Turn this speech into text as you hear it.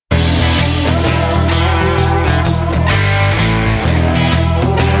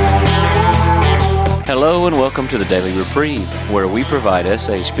Hello and welcome to the Daily Reprieve, where we provide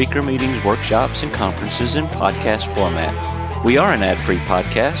essay speaker meetings, workshops, and conferences in podcast format. We are an ad-free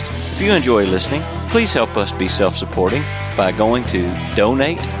podcast. If you enjoy listening, please help us be self-supporting by going to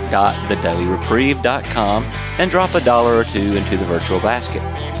donate.thedailyreprieve.com and drop $1 or $2 into the virtual basket.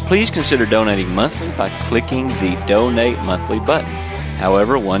 Please consider donating monthly by clicking the Donate Monthly button.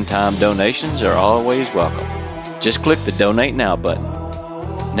 However, one-time donations are always welcome. Just click the Donate Now button.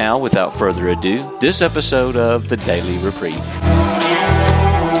 Now, without further ado, this episode of the Daily Reprieve.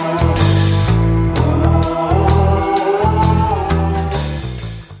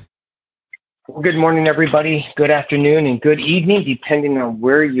 Well, good morning, everybody. Good afternoon and good evening, depending on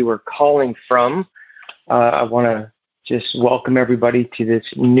where you are calling from. I want to just welcome everybody to this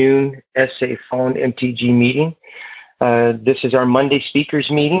noon Essay Phone MTG meeting. This is our Monday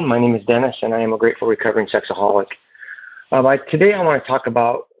speakers meeting. My name is Dennis, and I am a grateful recovering sexaholic. Today I want to talk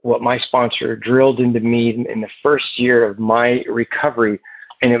about what my sponsor drilled into me in the first year of my recovery,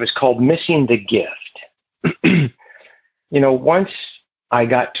 and it was called missing the gift. Once I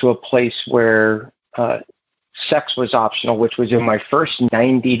got to a place where sex was optional, which was in my first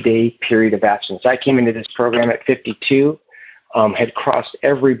 90-day period of abstinence. I came into this program at 52, had crossed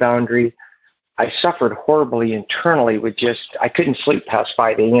every boundary. I suffered horribly internally with I couldn't sleep past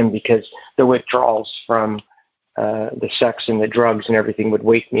 5 a.m. because the withdrawals from the sex and the drugs and everything would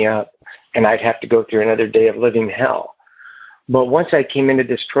wake me up, and I'd have to go through another day of living hell. But once I came into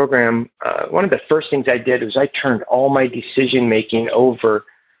this program, one of the first things I did was I turned all my decision-making over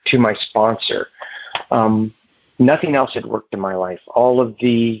to my sponsor. Nothing else had worked in my life. All of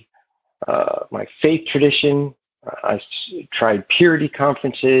my faith tradition, I tried purity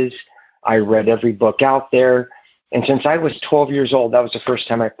conferences, I read every book out there. And since I was 12 years old, that was the first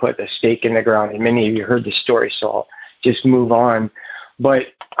time I put a stake in the ground. And many of you heard the story, so I'll just move on.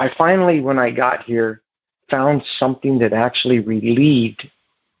 But I finally, when I got here, found something that actually relieved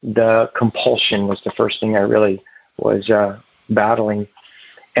the compulsion. Was the first thing I really was battling.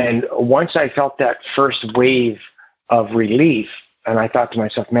 And once I felt that first wave of relief, and I thought to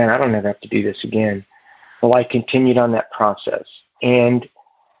myself, man, I don't ever have to do this again. Well, I continued on that process and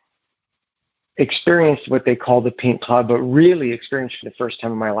experienced what they call the pink cloud, but really experienced for the first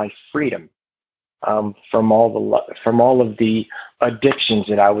time in my life freedom from all of the addictions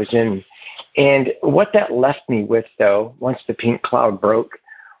that I was in. And what that left me with, though, once the pink cloud broke,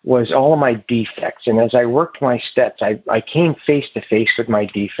 was all of my defects. And as I worked my steps, I came face to face with my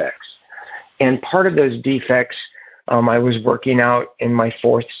defects. And part of those defects, I was working out in my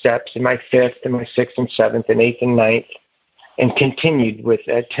fourth steps, in my fifth, and my sixth and seventh, and eighth and ninth, and continued with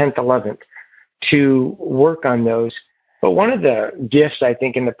 10th, 11th. To work on those. But one of the gifts, I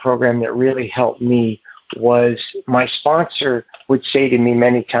think, in the program that really helped me was my sponsor would say to me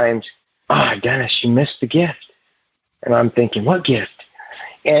many times, Dennis, you missed the gift. And I'm thinking, what gift?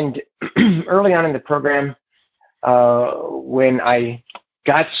 And early on in the program, when I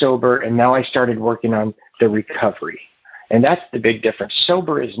got sober, and now I started working on the recovery. And that's the big difference.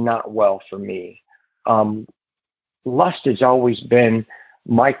 Sober is not well for me. Lust has always been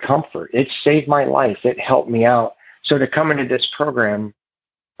my comfort. It saved my life. It helped me out. So to come into this program,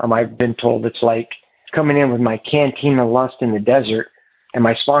 I've been told it's like coming in with my canteen of lust in the desert, and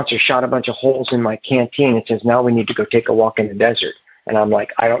my sponsor shot a bunch of holes in my canteen and says, now we need to go take a walk in the desert. And I'm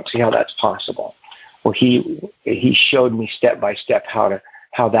like, I don't see how that's possible. Well, he showed me step by step how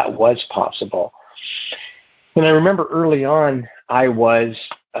that was possible. And I remember early on, I was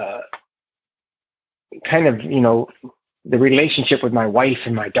the relationship with my wife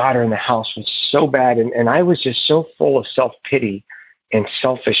and my daughter in the house was so bad, and I was just so full of self-pity and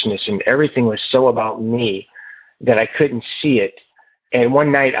selfishness, and everything was so about me that I couldn't see it. And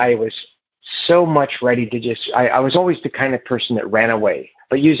one night I was so much ready to I was always the kind of person that ran away,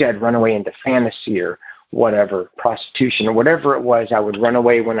 but usually I'd run away into fantasy or whatever, prostitution or whatever it was. I would run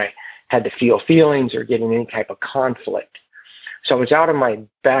away when I had to feel feelings or get in any type of conflict. So I was out on my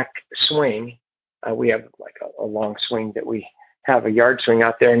back swing. We have like a long swing that we have, a yard swing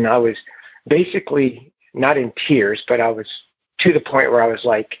out there. And I was basically not in tears, but I was to the point where I was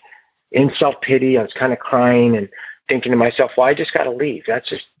like in self-pity. I was kind of crying and thinking to myself, well, I just got to leave.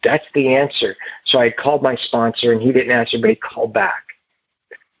 That's the answer. So I called my sponsor, and he didn't answer, but he called back.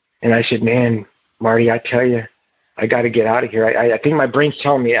 And I said, man, Marty, I tell you, I got to get out of here. I think my brain's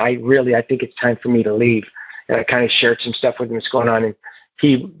telling me, I think it's time for me to leave. And I kind of shared some stuff with him that's going on. And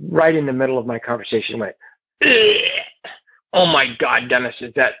he, right in the middle of my conversation, went, oh my God, Dennis,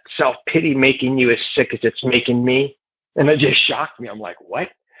 is that self-pity making you as sick as it's making me? And it just shocked me. I'm like, what?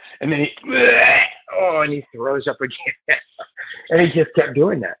 And then he throws up again. And he just kept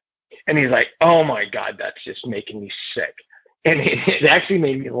doing that. And he's like, oh my God, that's just making me sick. And it actually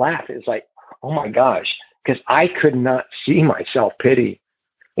made me laugh. It's like, oh my gosh, because I could not see myself pity.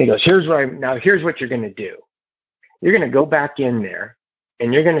 He goes, here's what you're going to do. You're going to go back in there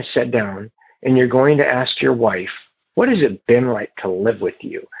and you're going to sit down and you're going to ask your wife, what has it been like to live with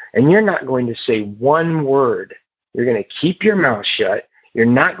you? And you're not going to say one word. You're going to keep your mouth shut. You're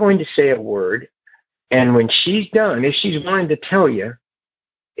not going to say a word. And when she's done, if she's willing to tell you,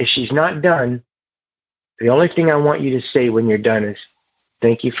 if she's not done, the only thing I want you to say when you're done is,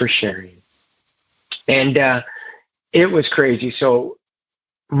 thank you for sharing. And it was crazy. So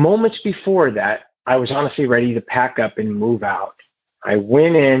moments before that, I was honestly ready to pack up and move out. I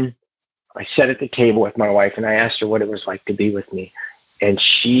went in, I sat at the table with my wife, and I asked her what it was like to be with me. And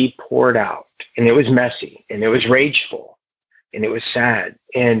she poured out. And it was messy, and it was rageful, and it was sad.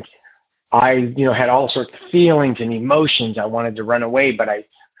 And I, had all sorts of feelings and emotions. I wanted to run away, but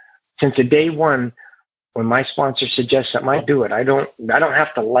since the day one, when my sponsor suggests something, I do it. I don't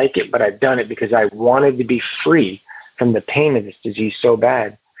have to like it, but I've done it because I wanted to be free from the pain of this disease so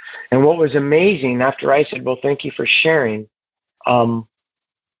bad. And what was amazing, after I said, well, thank you for sharing,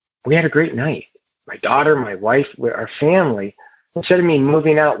 we had a great night. My daughter, my wife, our family, instead of me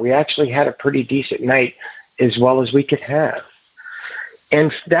moving out, we actually had a pretty decent night as well as we could have.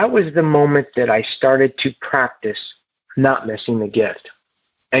 And that was the moment that I started to practice not missing the gift.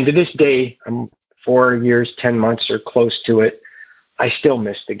 And to this day, I'm 4 years, 10 months or close to it, I still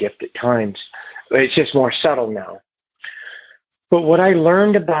miss the gift at times. It's just more subtle now. But what I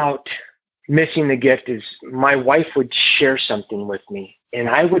learned about missing the gift is my wife would share something with me, and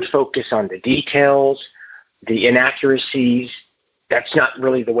I would focus on the details, the inaccuracies. That's not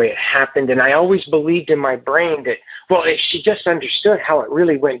really the way it happened. And I always believed in my brain that, well, if she just understood how it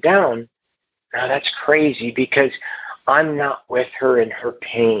really went down, now that's crazy because I'm not with her in her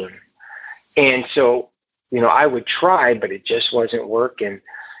pain. And so, I would try, but it just wasn't working.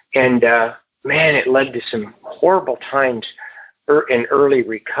 And, man, it led to some horrible times in early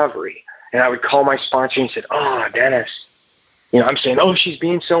recovery. And I would call my sponsor and said, oh, Dennis, I'm saying, oh, she's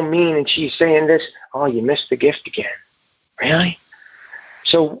being so mean and she's saying this. Oh, you missed the gift again. Really?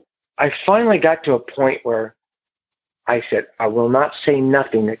 So I finally got to a point where I said, I will not say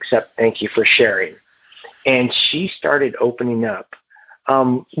nothing except thank you for sharing. And she started opening up.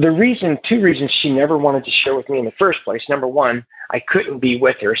 Two reasons she never wanted to share with me in the first place. Number one, I couldn't be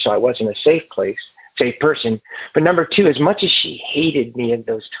with her, so I wasn't a safe person. But number two, as much as she hated me at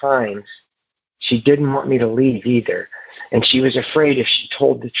those times, she didn't want me to leave either. And she was afraid if she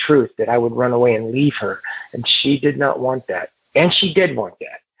told the truth that I would run away and leave her. And she did not want that. And she did want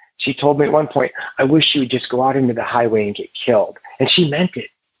that. She told me at one point, I wish you would just go out into the highway and get killed. And she meant it.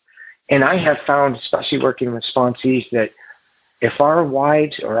 And I have found, especially working with sponsees, that if our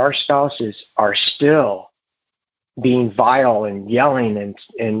wives or our spouses are still being vile and yelling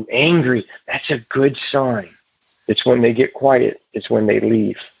and angry, that's a good sign. It's when they get quiet, it's when they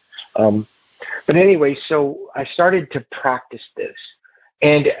leave. But anyway, so I started to practice this.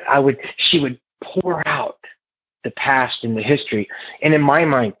 And she would pour out the past and the history. And in my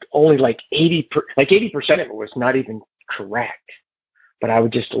mind, only like 80% of it was not even correct. But I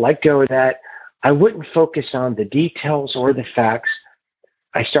would just let go of that. I wouldn't focus on the details or the facts.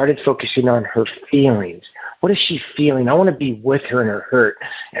 I started focusing on her feelings. What is she feeling? I want to be with her in her hurt.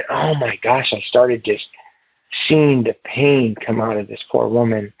 And oh my gosh, I started just seeing the pain come out of this poor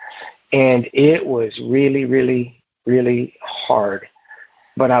woman. And it was really, really, really hard.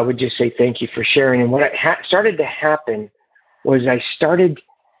 But I would just say thank you for sharing. And what started to happen was I started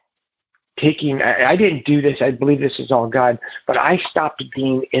taking, I didn't do this, I believe this is all God, but I stopped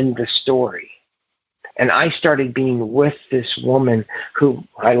being in the story. And I started being with this woman who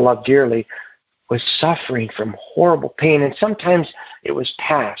I love dearly, was suffering from horrible pain. And sometimes it was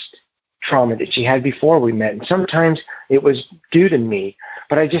past trauma that she had before we met. And sometimes it was due to me.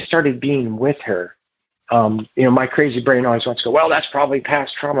 But I just started being with her. My crazy brain always wants to go, well, that's probably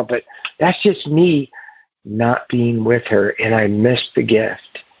past trauma. But that's just me not being with her. And I missed the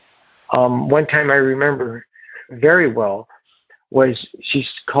gift. One time I remember very well was she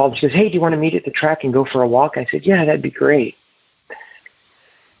called, she says, hey, do you want to meet at the track and go for a walk? I said, yeah, that'd be great.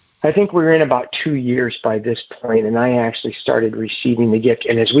 I think we were in about 2 years by this point, and I actually started receiving the gift.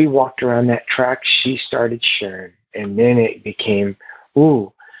 And as we walked around that track, she started sharing. And then it became,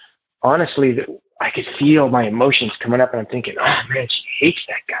 honestly, I could feel my emotions coming up, and I'm thinking, oh, man, she hates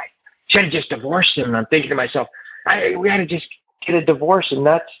that guy. She had to just divorce him. And I'm thinking to myself, we had to just get a divorce. And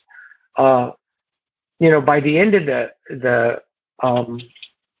that's, by the end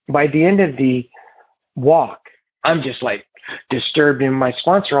of the walk, I'm just like disturbed. And my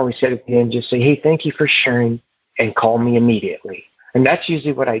sponsor always said at the end, just say, hey, thank you for sharing and call me immediately. And that's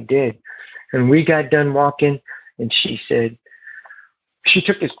usually what I did. And we got done walking, and she said, she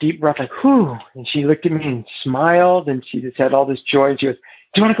took this deep breath, like, whew, and she looked at me and smiled, and she just had all this joy. And she goes,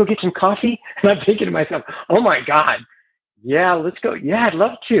 do you want to go get some coffee? And I'm thinking to myself, oh, my God, yeah, let's go. Yeah, I'd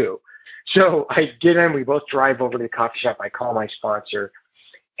love to. So I get in. We both drive over to the coffee shop. I call my sponsor,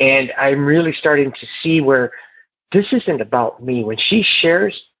 and I'm really starting to see where this isn't about me. When she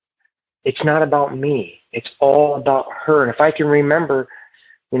shares, it's not about me. It's all about her. And if I can remember,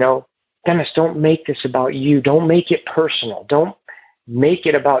 Dennis, don't make this about you. Don't make it personal. Don't make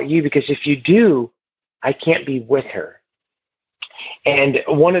it about you, because if you do, I can't be with her. And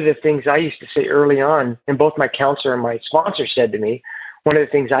one of the things I used to say early on, and both my counselor and my sponsor said to me, one of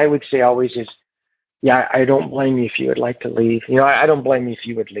the things I would say always is, yeah, I don't blame you if you would like to leave. I don't blame you if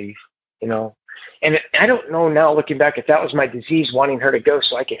you would leave, And I don't know now, looking back, if that was my disease, wanting her to go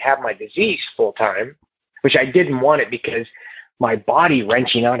so I could have my disease full time, which I didn't want it because my body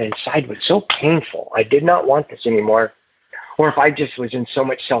wrenching out inside was so painful. I did not want this anymore. Or if I just was in so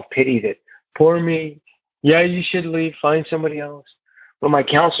much self-pity that, poor me, yeah, you should leave, find somebody else. Well, my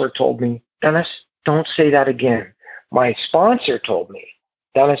counselor told me, Dennis, don't say that again. My sponsor told me,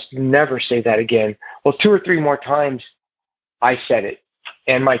 Dennis, never say that again. Well, 2 or 3 more times I said it.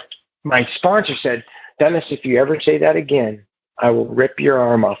 And my sponsor said, Dennis, if you ever say that again, I will rip your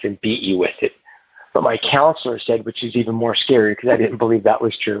arm off and beat you with it. But my counselor said, which is even more scary because I didn't believe that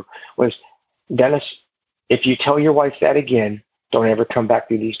was true, was, Dennis, if you tell your wife that again, don't ever come back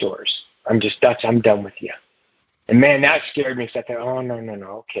through these doors. I'm done with you. And man, that scared me. So I thought, oh, no,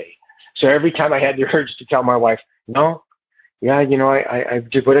 okay. So every time I had the urge to tell my wife, no, yeah, I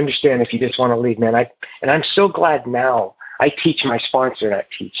would understand if you just want to leave, man. And I'm so glad now. I teach my sponsor,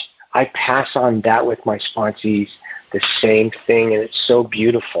 I pass on that with my sponsees, the same thing, and it's so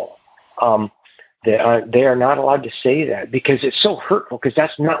beautiful. They are not allowed to say that because it's so hurtful, because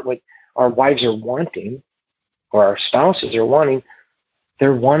that's not what our wives are wanting or our spouses are wanting.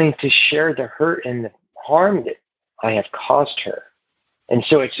 They're wanting to share the hurt and the harm that I have caused her. And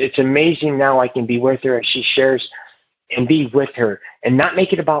so it's amazing now I can be with her as she shares and be with her and not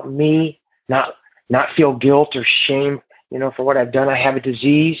make it about me, not feel guilt or shame, for what I've done. I have a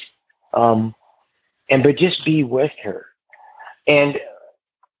disease, but just be with her. And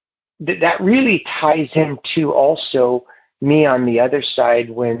that really ties into also me on the other side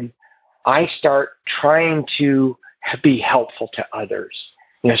when I start trying to be helpful to others.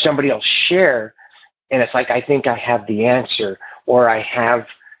 Somebody else share, and it's like I think I have the answer, or I have,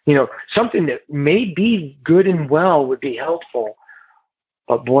 something that may be good and well would be helpful.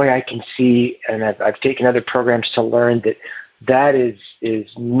 But boy, I can see, and I've taken other programs to learn that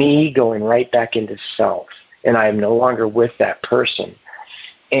is me going right back into self, and I am no longer with that person.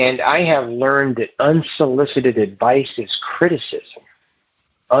 And I have learned that unsolicited advice is criticism.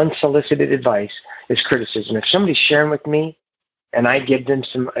 Unsolicited advice is criticism. If somebody's sharing with me and I give them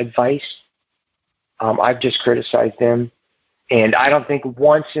some advice, I've just criticized them. And I don't think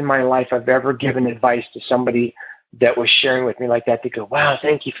once in my life I've ever given advice to somebody that was sharing with me like that. They go, wow,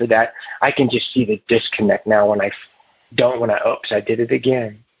 thank you for that. I can just see the disconnect now when I did it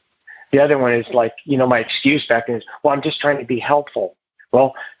again. The other one is like, my excuse back then is, well, I'm just trying to be helpful.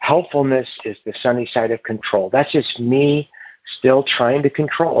 Well, helpfulness is the sunny side of control. That's just me still trying to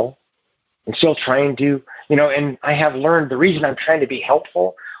control and still trying to, and I have learned the reason I'm trying to be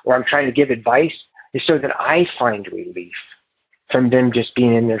helpful or I'm trying to give advice is so that I find relief from them just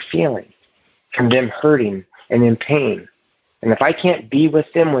being in their feelings, from them hurting and in pain. And if I can't be with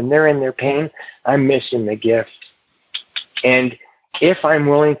them when they're in their pain, I'm missing the gift. And if I'm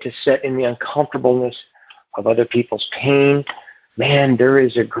willing to sit in the uncomfortableness of other people's pain, man, there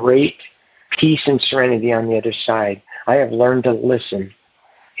is a great peace and serenity on the other side. I have learned to listen.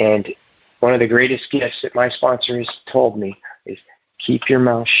 And one of the greatest gifts that my sponsor has told me is keep your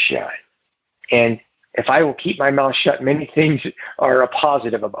mouth shut. And if I will keep my mouth shut, many things are a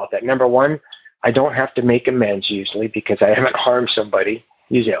positive about that. Number one, I don't have to make amends usually because I haven't harmed somebody.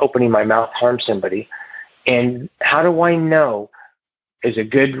 Usually opening my mouth harms somebody. And how do I know is a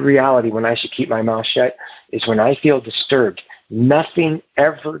good reality when I should keep my mouth shut is when I feel disturbed. Nothing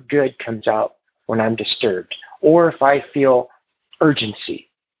ever good comes out when I'm disturbed. Or if I feel urgency.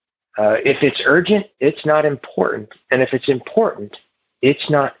 If it's urgent, it's not important. And if it's important, it's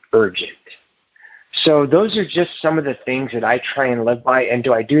not urgent. So those are just some of the things that I try and live by. And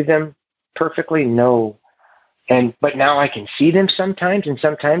do I do them perfectly? No. But now I can see them sometimes, and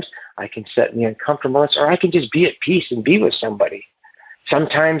sometimes I can sit in the uncomfortableness, or I can just be at peace and be with somebody.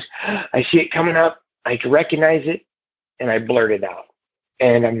 Sometimes I see it coming up, I can recognize it, and I blurt it out.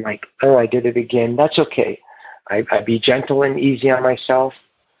 And I'm like, oh, I did it again. That's okay. I be gentle and easy on myself.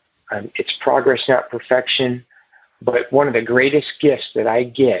 It's progress, not perfection. But one of the greatest gifts that I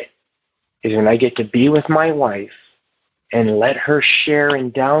get is when I get to be with my wife and let her share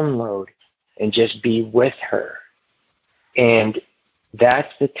and download and just be with her. And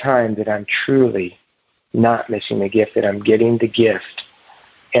that's the time that I'm truly not missing the gift, that I'm getting the gift.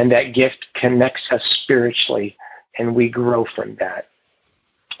 And that gift connects us spiritually, and we grow from that.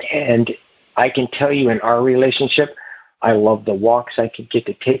 And I can tell you in our relationship, I love the walks I could get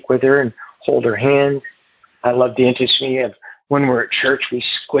to take with her and hold her hand. I love the intimacy of when we're at church, we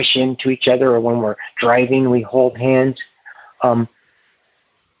squish into each other, or when we're driving, we hold hands.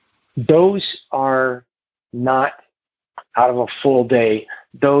 Those are not out of a full day.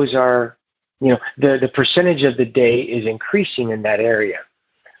 Those are, the percentage of the day is increasing in that area.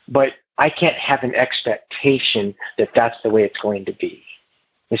 But I can't have an expectation that that's the way it's going to be.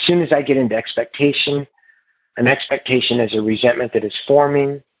 As soon as I get into expectation, an expectation is a resentment that is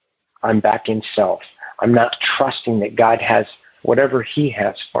forming, I'm back in self. I'm not trusting that God has whatever he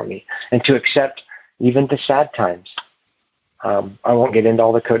has for me, and to accept even the sad times. I won't get into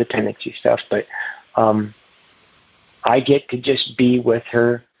all the codependency stuff, but I get to just be with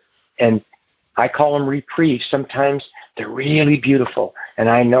her, and I call them reprieves. Sometimes they're really beautiful, and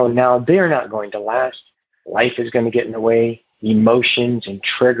I know now they're not going to last. Life is going to get in the way. Emotions and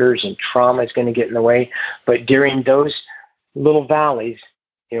triggers and trauma is going to get in the way. But during those little valleys,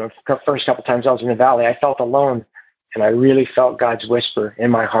 first couple times I was in the valley, I felt alone, and I really felt God's whisper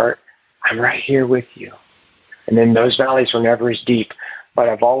in my heart, I'm right here with you. And then those valleys were never as deep. But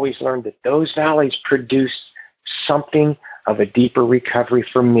I've always learned that those valleys produce something of a deeper recovery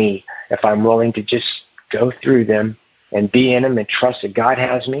for me if I'm willing to just go through them and be in them and trust that God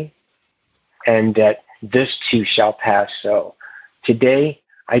has me and that this too shall pass. So today,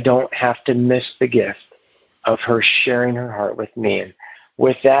 I don't have to miss the gift of her sharing her heart with me. And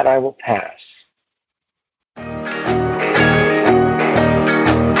with that, I will pass.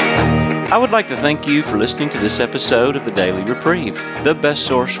 I would like to thank you for listening to this episode of The Daily Reprieve, the best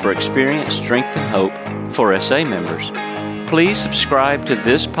source for experience, strength, and hope for SA members. Please subscribe to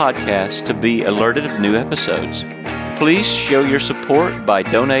this podcast to be alerted of new episodes. Please show your support by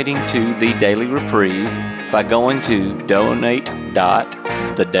donating to The Daily Reprieve by going to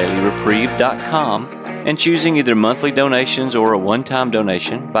donate.thedailyreprieve.com and choosing either monthly donations or a one-time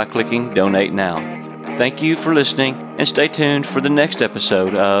donation by clicking Donate Now. Thank you for listening, and stay tuned for the next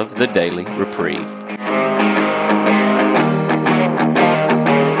episode of The Daily Reprieve.